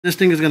This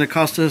thing is going to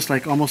cost us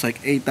like almost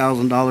like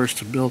 $8,000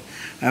 to build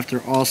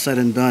after all said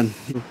and done.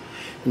 You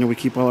know, we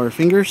keep all our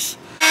fingers.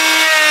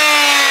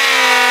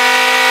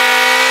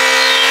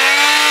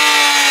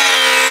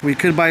 We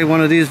could buy one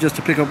of these just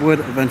to pick up wood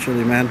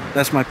eventually, man.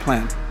 That's my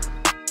plan.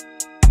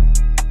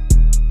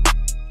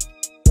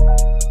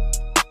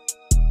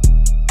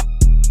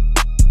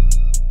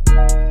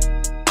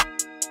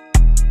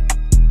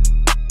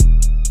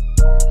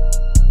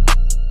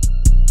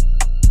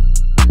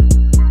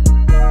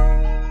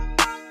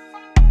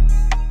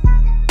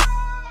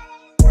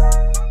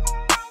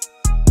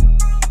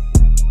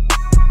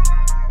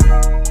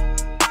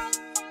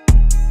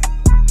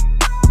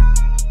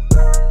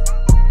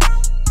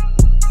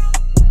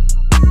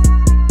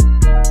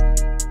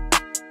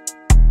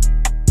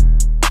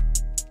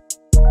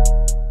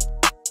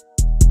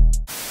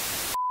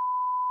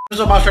 What's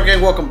up, Mouse Trap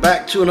Gang? Welcome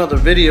back to another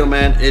video,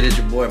 man. It is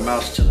your boy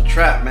Mouse to the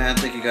Trap, man.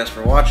 Thank you guys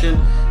for watching.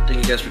 Thank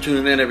you guys for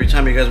tuning in every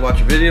time you guys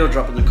watch a video,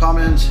 dropping the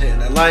comments, hitting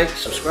that like,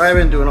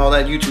 subscribing, doing all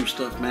that YouTube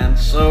stuff, man.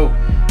 So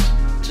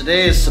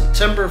today is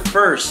September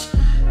 1st,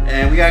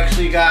 and we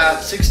actually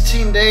got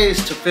 16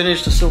 days to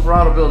finish the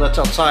Silverado build that's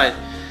outside.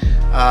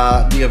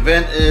 The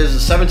event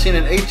is the 17th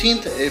and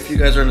 18th. If you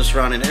guys are in the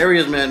surrounding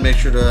areas, man, make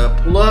sure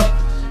to pull up.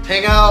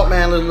 Hang out,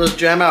 man. Let's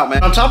jam out,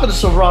 man. On top of the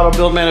Silverado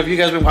build, man, if you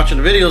guys been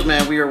watching the videos,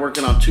 man, we are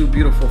working on two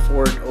beautiful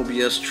Ford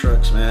OBS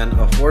trucks, man.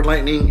 A Ford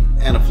Lightning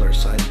and a Flare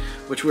Side,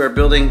 which we are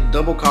building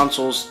double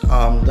consoles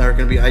that are going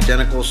to be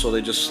identical, so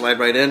they just slide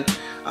right in.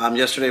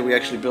 Yesterday, we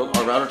actually built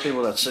our router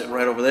table that's sitting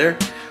right over there,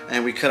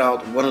 and we cut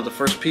out one of the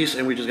first piece,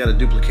 and we just got to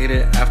duplicate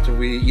it after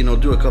we, you know,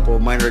 do a couple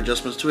of minor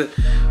adjustments to it.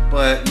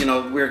 But, you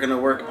know, we're going to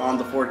work on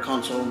the Ford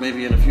console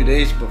maybe in a few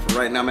days, but for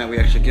right now, man, we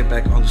actually get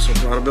back on the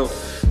Silverado build,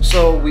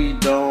 so we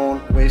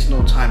don't waste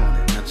no time on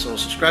it, man. So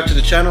subscribe to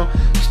the channel,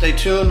 stay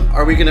tuned.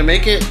 Are we going to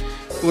make it?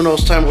 Who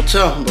knows, time will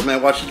tell. But,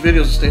 man, watch these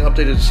videos and stay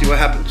updated to see what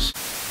happens.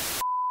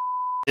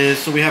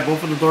 So we have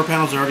both of the door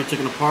panels. They're already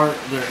taken apart.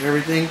 They're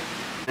everything.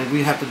 And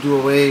we have to do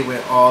away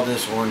with all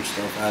this orange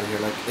stuff out of here.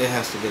 Like, it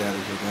has to get out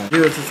of here, guys.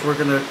 Here, it's just we're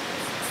gonna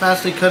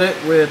fastly cut it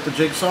with the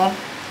jigsaw.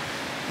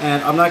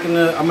 And I'm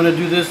gonna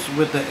do this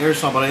with the air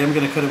saw, but I am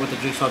gonna cut it with the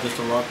jigsaw just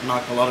to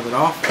knock a lot of it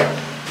off.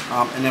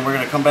 And then we're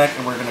gonna come back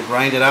and we're gonna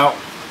grind it out.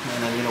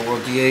 And then, you know,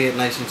 we'll DA it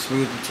nice and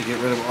smooth to get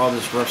rid of all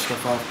this rough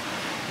stuff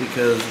off,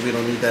 because we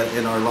don't need that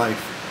in our life.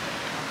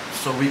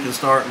 So we can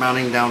start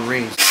mounting down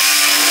rings.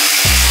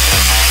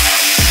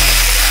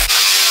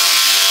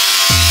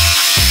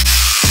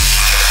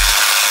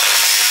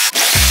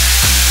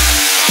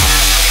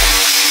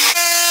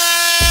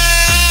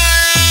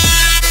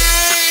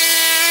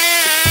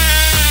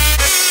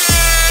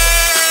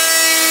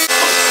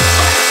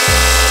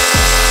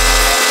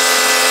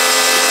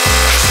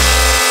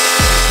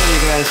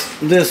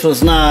 This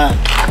was not,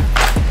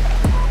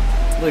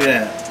 look at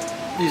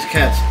that, these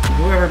cats,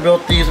 whoever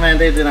built these, man,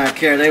 they did not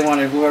care. They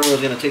wanted whoever was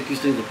going to take these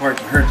things apart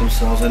to hurt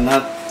themselves, and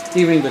not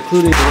even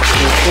including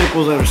the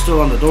staples that are still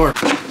on the door.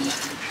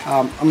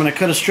 I'm going to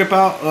cut a strip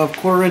out of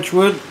 1/4 inch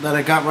wood that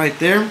I got right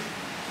there,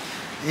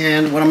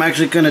 and what I'm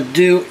actually going to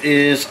do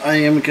is I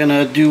am going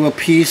to do a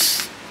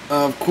piece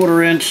of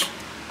 1/4 inch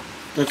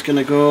that's going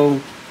to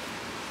go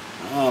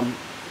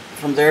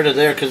from there to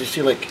there, because you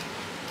see, like,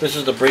 this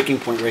is the breaking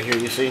point right here,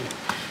 you see.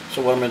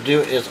 So what I'm going to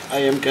do is I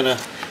am going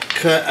to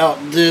cut out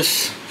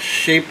this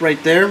shape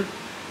right there,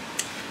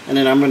 and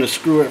then I'm going to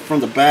screw it from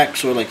the back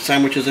so it like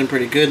sandwiches in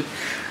pretty good,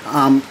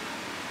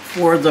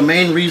 for the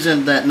main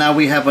reason that now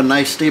we have a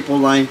nice staple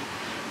line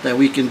that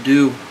we can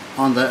do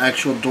on the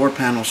actual door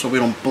panel, so we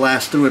don't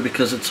blast through it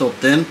because it's so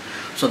thin.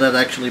 So that's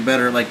actually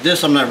better. Like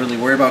this I'm not really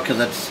worried about, because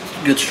that's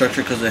good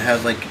structure, because it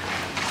has like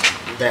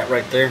that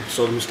right there,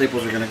 so the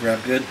staples are going to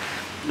grab good.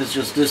 It's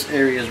just this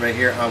area is right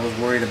here I was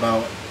worried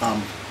about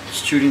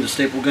shooting the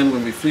staple gun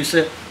when we fleece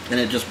it and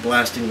it just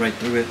blasting right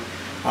through it.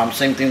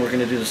 Same thing, we're going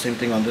to do the same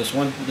thing on this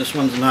one. This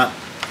one's not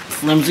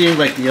flimsy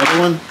like the other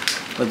one,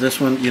 but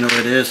this one, you know,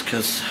 it is,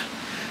 because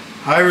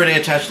I already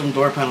attached them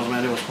door panels,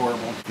 man. It was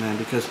horrible, man,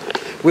 because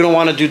we don't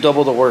want to do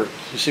double the work,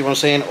 you see what I'm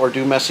saying, or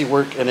do messy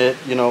work and it,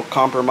 you know,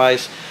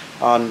 compromise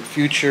on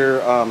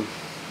future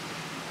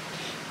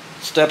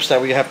steps that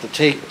we have to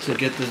take to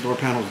get this door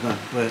panels done.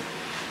 But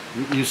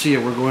you see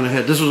it, we're going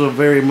ahead. This was a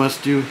very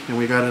must do, and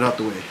we got it out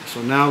the way.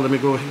 So now let me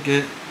go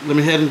ahead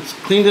and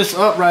clean this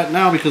up right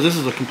now, because this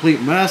is a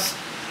complete mess.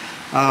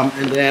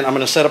 And then I'm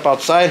gonna set up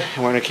outside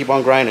and we're gonna keep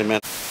on grinding, man.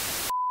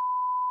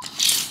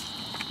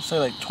 Say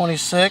like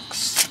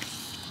 26,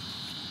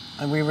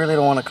 and we really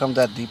don't want to come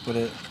that deep with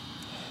it.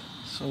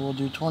 So we'll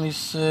do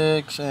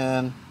 26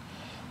 and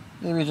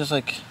maybe just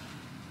like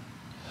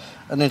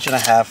 1.5 inches.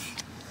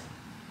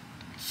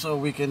 So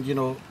we can, you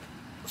know,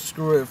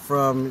 screw it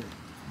from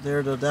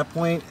there to that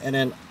point, and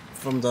then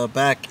from the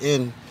back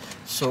in,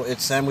 so it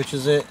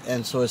sandwiches it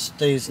and so it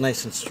stays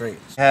nice and straight.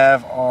 We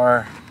have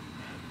our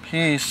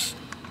piece.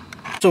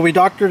 So we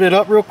doctored it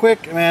up real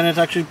quick, man. It's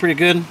actually pretty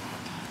good.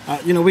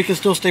 You know, we can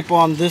still staple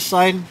on this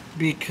side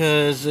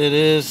because it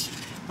is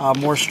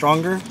more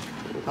stronger,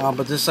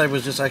 but this side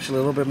was just actually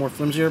a little bit more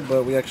flimsier.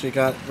 But we actually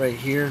got right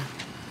here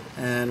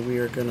and we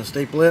are going to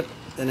staple it.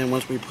 And then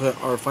once we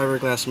put our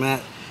fiberglass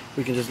mat,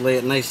 we can just lay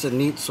it nice and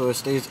neat so it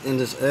stays in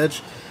this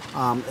edge.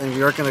 And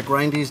we are going to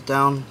grind these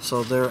down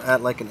so they're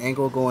at like an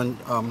angle going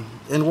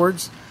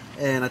inwards.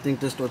 And I think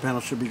this door panel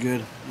should be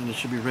good, and it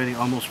should be ready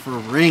almost for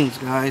rings,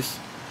 guys.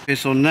 Okay,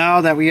 so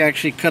now that we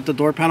actually cut the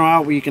door panel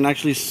out, we can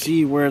actually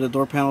see where the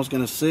door panel is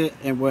going to sit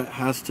and what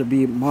has to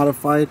be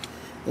modified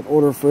in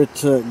order for it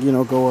to, you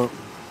know, go up.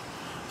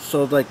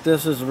 So like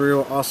this is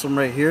real awesome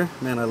right here,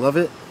 man. I love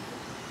it.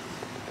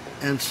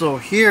 And so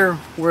here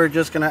we're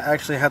just gonna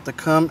actually have to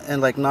come and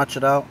like notch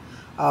it out.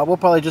 We'll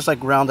probably just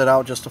like round it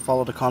out just to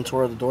follow the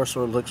contour of the door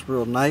so it looks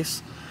real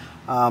nice.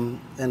 And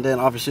then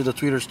obviously the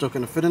tweeter is still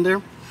gonna fit in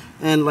there.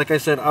 And like I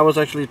said, I was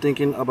actually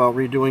thinking about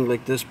redoing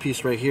like this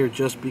piece right here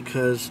just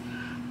because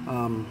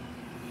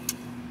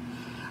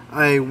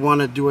I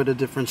want to do it a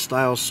different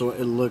style so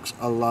it looks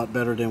a lot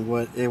better than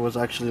what it was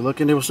actually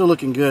looking. It was still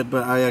looking good,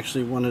 but I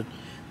actually wanted,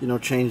 you know,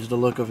 change the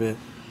look of it.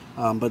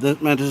 But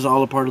this, man, this is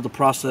all a part of the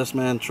process,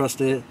 man.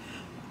 Trust it.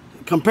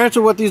 Compared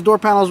to what these door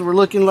panels were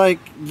looking like,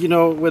 you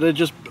know, with it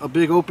just a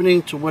big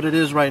opening to what it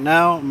is right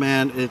now,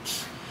 man,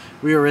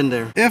 we are in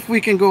there. If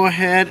we can go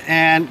ahead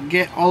and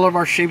get all of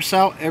our shapes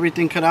out,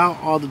 everything cut out,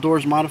 all the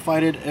doors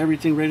modified,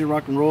 everything ready to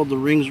rock and roll, the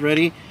rings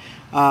ready,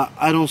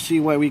 I don't see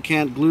why we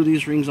can't glue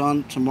these rings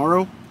on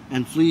tomorrow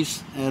and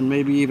fleece, and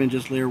maybe even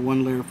just layer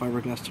one layer of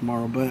fiberglass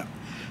tomorrow. But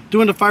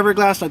doing the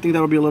fiberglass, I think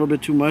that'll be a little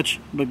bit too much.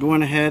 But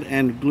going ahead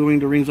and gluing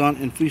the rings on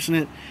and fleecing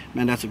it,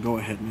 man, that's a go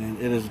ahead, man.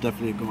 It is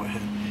definitely a go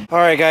ahead. All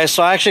right, guys,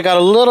 so I actually got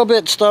a little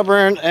bit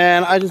stubborn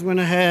and I just went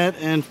ahead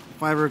and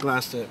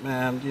fiberglassed it,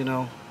 man. You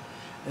know,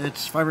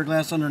 it's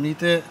fiberglass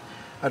underneath it.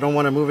 I don't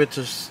want to move it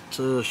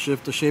to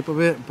shift the shape of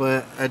it,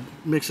 but I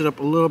mix it up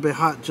a little bit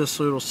hot just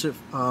so it'll sit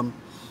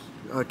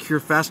cure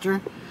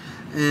faster.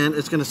 And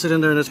it's going to sit in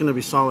there and it's going to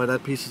be solid.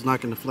 That piece is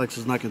not going to flex,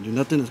 it's not going to do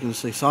nothing, it's going to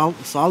stay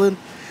solid.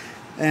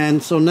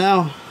 And so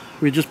now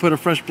we just put a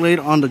fresh blade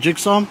on the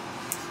jigsaw,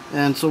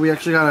 and so we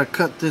actually got to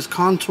cut this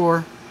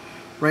contour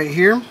right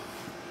here,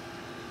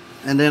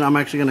 and then I'm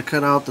actually going to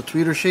cut out the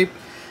tweeter shape,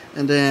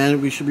 and then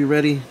we should be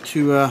ready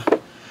to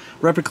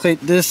replicate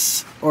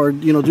this, or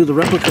you know, do the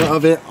replica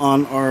of it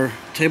on our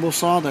table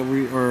saw that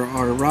or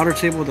our router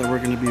table that we're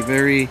going to be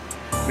very,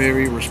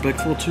 very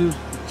respectful to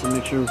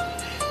make sure,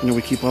 you know,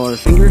 we keep all our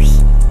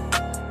fingers.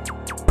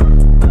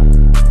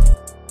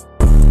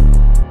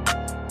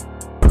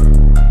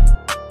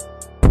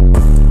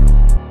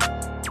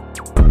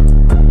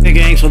 Hey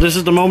gang, so this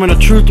is the moment of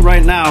truth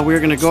right now. We're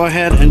gonna go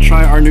ahead and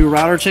try our new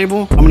router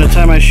table. I'm gonna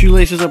tie my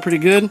shoelaces up pretty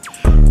good,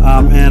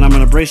 and I'm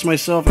gonna brace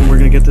myself, and we're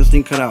gonna get this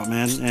thing cut out,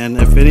 man. And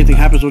if anything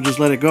happens, we'll just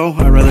let it go.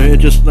 I'd rather it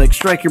just like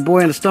strike your boy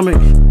in the stomach.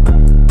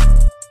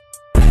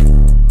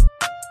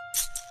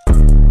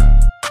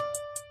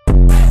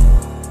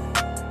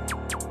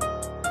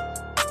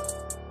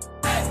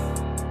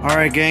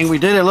 Alright gang, we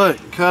did it. Look,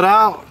 cut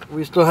out.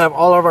 We still have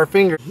all of our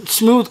fingers.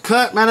 Smooth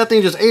cut, man. That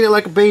thing just ate it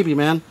like a baby,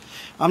 man.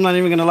 I'm not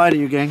even gonna lie to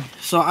you, gang.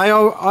 So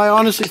I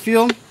honestly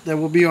feel that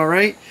we'll be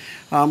alright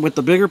with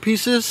the bigger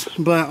pieces,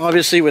 but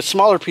obviously with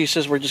smaller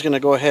pieces we're just gonna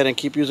go ahead and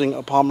keep using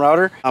a palm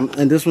router,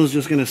 and this one's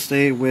just gonna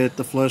stay with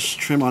the flush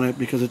trim on it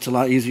because it's a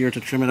lot easier to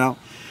trim it out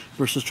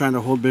versus trying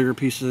to hold bigger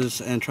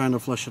pieces and trying to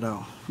flush it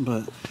out.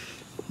 But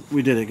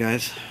we did it,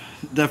 guys.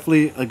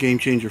 Definitely a game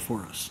changer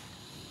for us.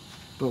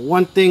 But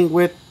one thing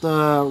with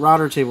the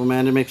router table,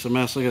 man, it makes a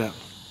mess. Look at that.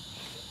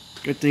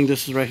 Good thing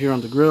this is right here on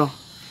the grill.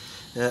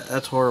 Yeah,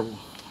 that's horrible.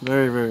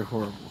 Very, very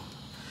horrible.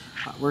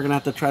 We're gonna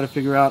have to try to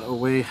figure out a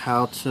way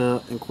how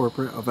to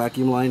incorporate a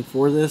vacuum line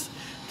for this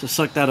to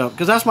suck that up,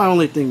 because that's my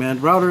only thing, man.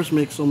 Routers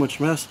make so much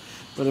mess,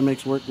 but it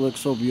makes work look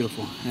so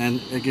beautiful,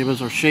 and it gives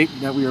us our shape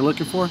that we are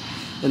looking for.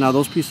 And now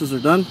those pieces are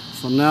done,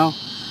 so now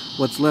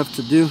what's left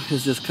to do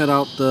is just cut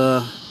out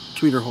the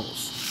tweeter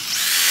holes.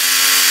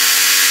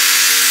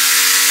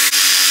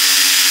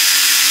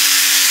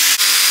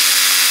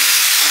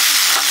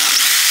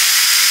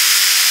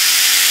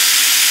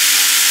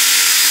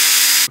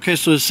 Okay,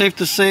 so it's safe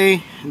to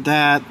say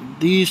that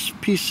these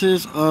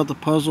pieces of the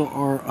puzzle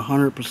are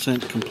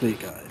 100% complete,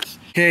 guys.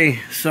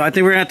 Okay, so I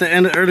think we're gonna have to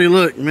end it early.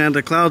 Look, man,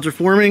 the clouds are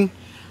forming.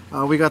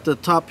 We got the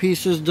top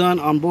pieces done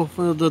on both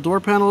of the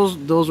door panels.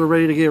 Those are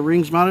ready to get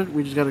rings mounted.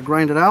 We just got to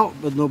grind it out,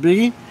 but no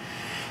biggie.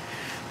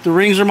 The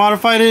rings are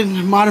modified, and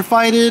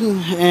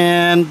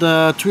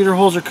the tweeter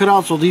holes are cut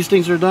out, so these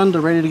things are done.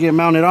 They're ready to get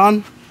mounted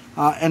on.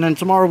 And then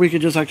tomorrow we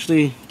could just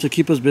actually, to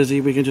keep us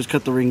busy, we can just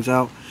cut the rings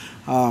out.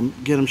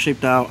 Get them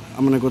shaped out.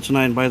 I'm gonna go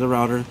tonight and buy the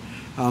router,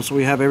 so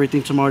we have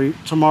everything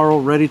tomorrow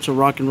ready to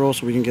rock and roll,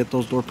 so we can get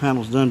those door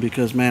panels done.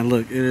 Because man,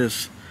 look, it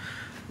is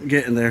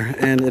getting there,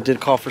 and it did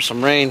call for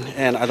some rain,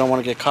 and I don't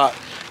want to get caught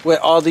with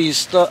all this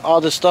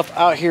stuff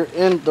out here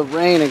in the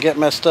rain and get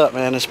messed up,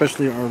 man,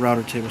 especially our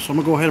router table. So I'm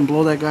gonna go ahead and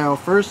blow that guy out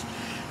first.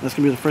 That's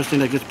gonna be the first thing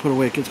that gets put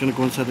away. It's gonna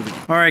go inside the video.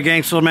 All right,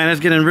 gang, so man, it's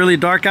getting really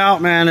dark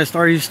out, man. It's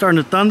already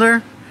starting to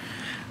thunder,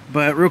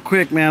 but real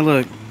quick, man,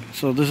 look.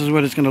 So this is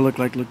what it's going to look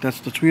like. Look, that's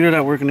the tweeter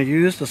that we're going to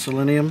use, the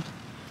Selenium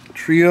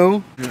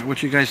Trio. Yeah,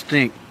 what you guys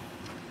think?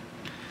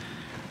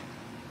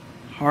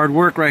 Hard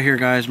work right here,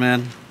 guys,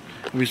 man.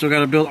 We still got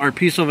to build our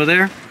piece over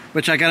there,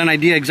 which I got an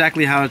idea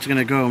exactly how it's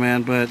gonna go,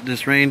 man. But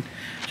this rain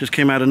just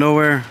came out of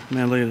nowhere,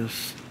 man. Look at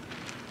this.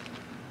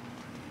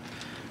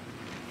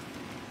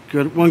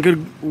 One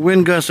good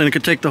wind gust and it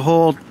could take the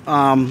whole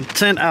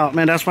tent out,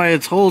 man. That's why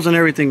it's holes and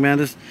everything, man.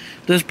 This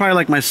is probably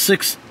like my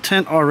 6th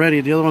tent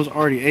already. The other ones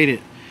already ate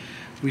it.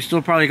 We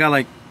still probably got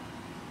like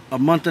a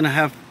month and a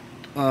half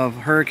of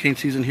hurricane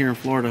season here in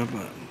Florida,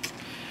 but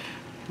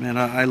man,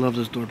 I love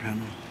this door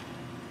panel.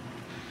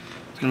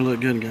 It's gonna look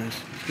good, guys.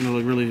 It's gonna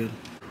look really good.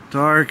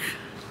 Dark,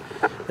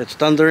 it's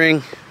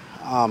thundering.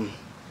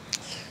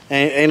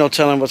 Ain't no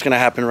telling what's gonna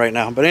happen right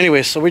now. But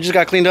anyways, so we just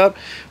got cleaned up.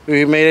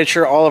 We made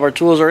sure all of our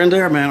tools are in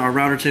there, man. Our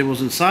router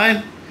table's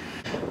inside.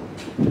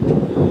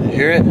 You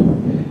hear it?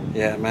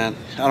 Yeah, man.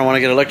 I don't want to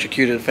get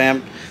electrocuted,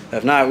 fam.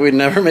 If not, we'd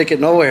never make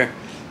it nowhere.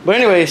 But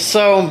anyway,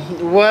 so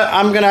what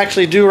I'm gonna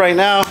actually do right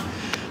now,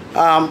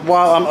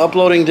 while I'm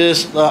uploading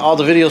this, all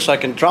the videos, so I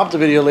can drop the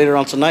video later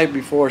on tonight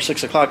before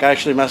 6 o'clock. I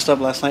actually messed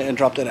up last night and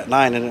dropped it at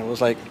 9, and it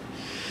was like,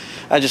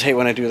 I just hate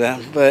when I do that,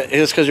 but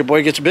it's because your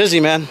boy gets busy,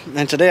 man.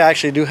 And today I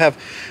actually do have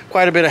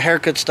quite a bit of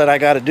haircuts that I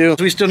got to do.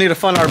 We still need to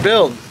fund our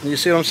build. You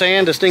see what I'm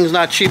saying? This thing's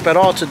not cheap at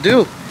all to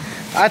do.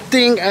 I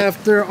think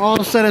after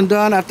all said and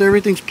done, after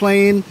everything's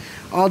playing,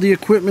 all the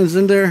equipment's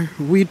in there,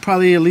 we'd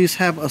probably at least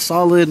have a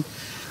solid,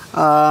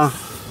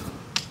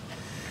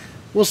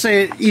 we'll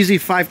say easy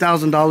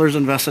 $5,000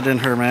 invested in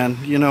her, man,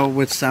 you know,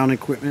 with sound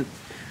equipment.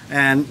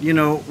 And, you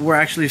know, we're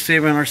actually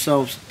saving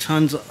ourselves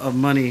tons of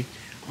money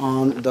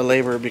on the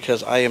labor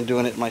because I am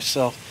doing it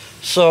myself.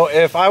 So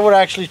if I would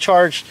actually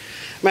charge,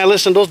 man,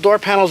 listen, those door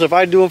panels, if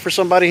I do them for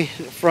somebody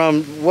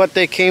from what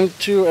they came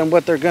to and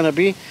what they're gonna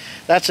be,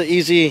 that's an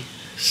easy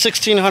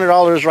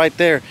 $1,600 right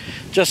there,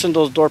 just in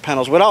those door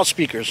panels, without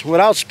speakers.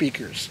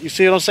 You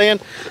see what I'm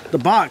saying? The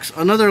box,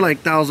 another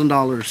like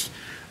 $1,000.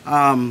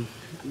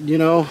 You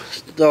know,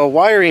 the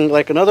wiring,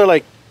 like another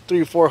like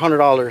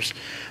 $300-400.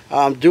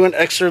 Doing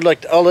extra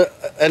like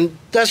and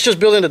that's just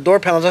building the door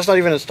panels. That's not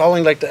even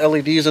installing like the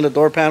LEDs in the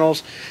door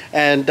panels,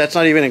 and that's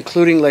not even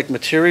including like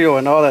material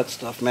and all that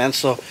stuff, man.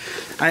 So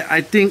I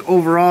think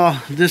overall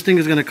this thing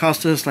is going to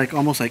cost us like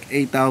almost like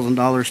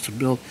 $8,000 to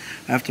build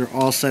after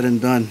all said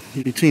and done,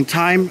 between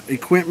time,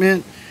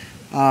 equipment,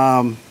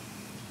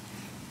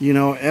 you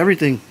know,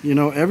 everything,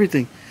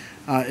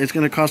 it's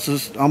going to cost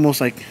us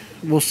almost like,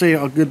 we'll say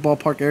a good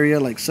ballpark area,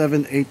 like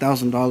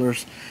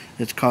 $7,000-8,000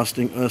 it's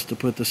costing us to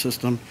put the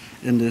system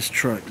in this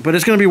truck. But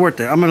it's going to be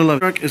worth it. I'm going to love it.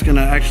 The truck is going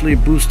to actually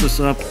boost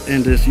us up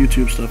in this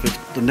YouTube stuff.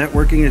 The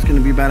networking is going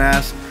to be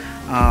badass.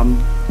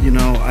 You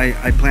know,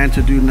 I plan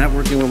to do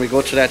networking when we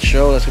go to that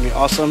show. That's going to be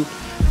awesome.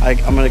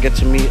 I'm going to get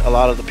to meet a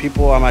lot of the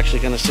people. I'm actually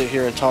going to sit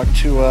here and talk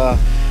to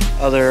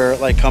other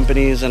like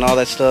companies and all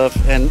that stuff,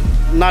 and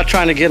not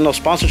trying to get no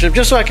sponsorship,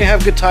 just so I can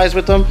have good ties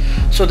with them.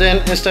 So then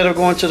instead of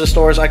going to the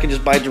stores, I can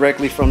just buy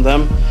directly from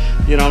them.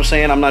 You know what I'm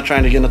saying? I'm not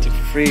trying to get nothing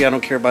for free. I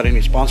don't care about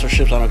any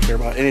sponsorships. I don't care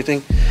about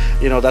anything.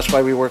 You know, that's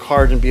why we work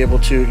hard and be able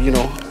to, you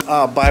know,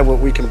 buy what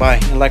we can buy.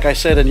 And like I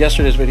said in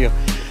yesterday's video,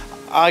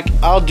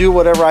 I'll do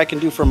whatever I can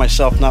do for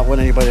myself, not what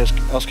anybody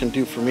else can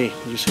do for me.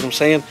 You see what I'm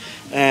saying?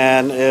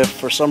 And if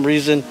for some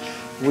reason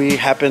we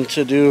happen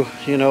to do,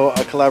 you know,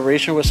 a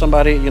collaboration with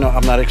somebody, you know,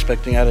 I'm not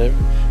expecting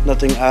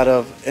nothing out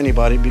of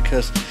anybody,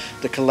 because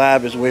the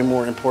collab is way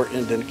more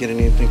important than getting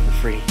anything for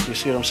free. You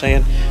see what I'm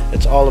saying?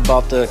 It's all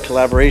about the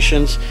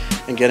collaborations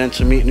and getting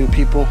to meet new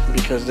people,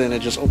 because then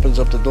it just opens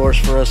up the doors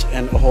for us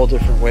in a whole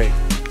different way.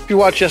 If you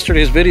watched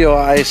yesterday's video,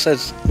 I said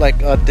like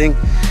a thing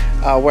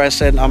where I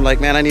said, I'm like,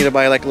 man, I need to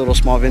buy like a little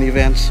small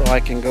minivan so I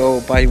can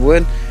go buy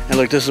wood. And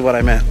look, this is what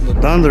I meant.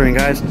 Thundering,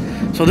 guys.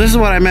 So this is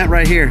what I meant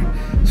right here.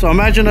 So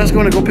imagine us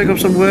going to go pick up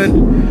some wood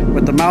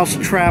with the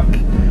Mousetrap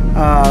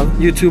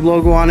YouTube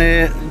logo on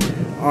it,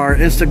 our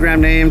Instagram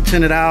name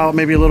tinted out,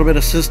 maybe a little bit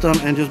of system,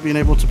 and just being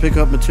able to pick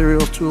up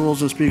materials,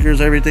 tools, and speakers,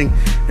 everything,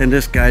 and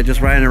this guy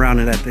just riding around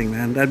in that thing,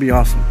 man. That'd be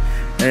awesome.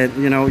 And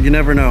you know, you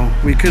never know.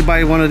 We could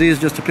buy one of these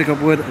just to pick up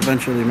wood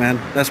eventually, man.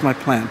 That's my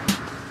plan.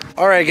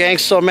 All right, gang,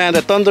 so man,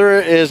 the thunder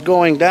is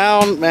going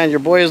down. Man, your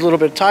boy is a little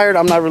bit tired.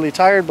 I'm not really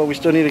tired, but we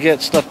still need to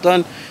get stuff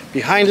done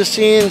behind the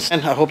scenes.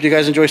 And I hope you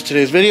guys enjoyed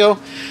today's video.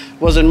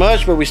 Wasn't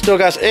much, but we still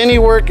got, any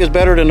work is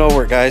better than no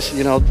work, guys.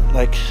 You know,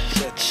 like,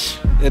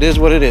 it is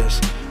what it is.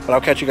 But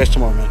I'll catch you guys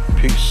tomorrow, man.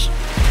 Peace.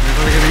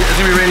 It's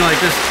gonna be raining like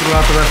this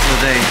throughout the rest of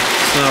the day.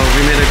 So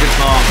we made a good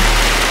call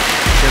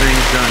getting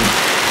done.